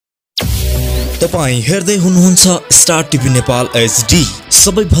तपाई हेर्दै हुनुहुन्छ स्टार टिभी नेपाल HD।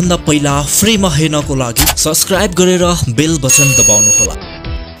 सबैभन्दा पहिला फ्रीमा हेर्नको लागि सब्स्क्राइब गरेर बेल बटन दबाउनुहोला।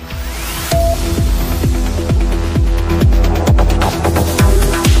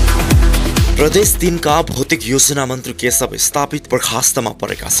 प्रदेश 3 का भौतिक योजना मन्त्री केशव स्थापित बर्खास्तमा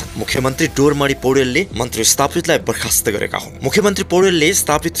परेका छन्। मुख्यमन्त्री डोरमणि पौडेलले मन्त्री स्थापितलाई बर्खास्त गरेका हुन्। मुख्यमन्त्री पौडेलले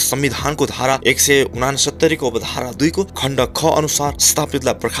स्थापित संविधानको धारा 169 को उपधारा 2 को खण्ड ख अनुसार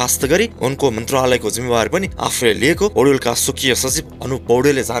स्थापितलाई बर्खास्त गरी उनको मन्त्रालयको जिम्मेवारी पनि आफूले लिएको पौडेलका स्वकीय सचिव अनुप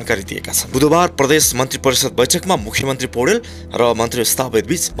पौडेलले जानकारी दिएका छन्। बुधबार प्रदेश मन्त्री परिषद बैठकमा मुख्यमन्त्री पौडेल र मन्त्री स्थापित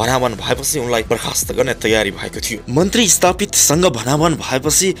बीच भनाभन भएपछि उनलाई बर्खास्त गर्ने तयारी भएको थियो। मन्त्री स्थापित सँग भनाभन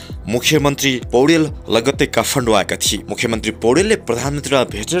भएपछि मुख्यमन्त्री पौडेल लगत्तै काठमाडौँ आएका थिए। मुख्यमन्त्री पौडेलले प्रधानमन्त्रीलाई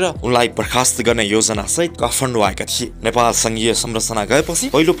भेटेर उनलाई बर्खास्त गर्ने योजना सहित काठमाडौँ आएका थिए। नेपाल संघीय संरचना गएपछि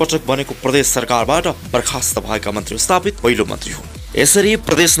पहिलो पटक बनेको प्रदेश सरकारबाट बर्खास्त भएका मन्त्री स्थापित पहिलो मन्त्री हुन्। यसरी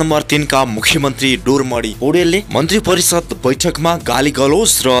प्रदेश नम्बर 3 का मुख्यमन्त्री डोरमणि पौडेलले मन्त्री परिषद बैठकमा गाली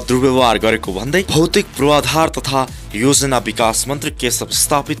गलौज र दुर्व्यवहार गरेको भन्दै भौतिक पूर्वाधार तथा योजना विकास मन्त्री केशव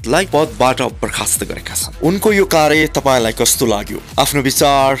स्थापितलाई पदबाट बर्खास्त गरेका छन्। उनको यो कार्य तपाईलाई कस्तो लाग्यो? आफ्नो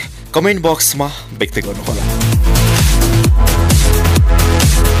विचार कमेन्ट बक्समा व्यक्त गर्नुहोला।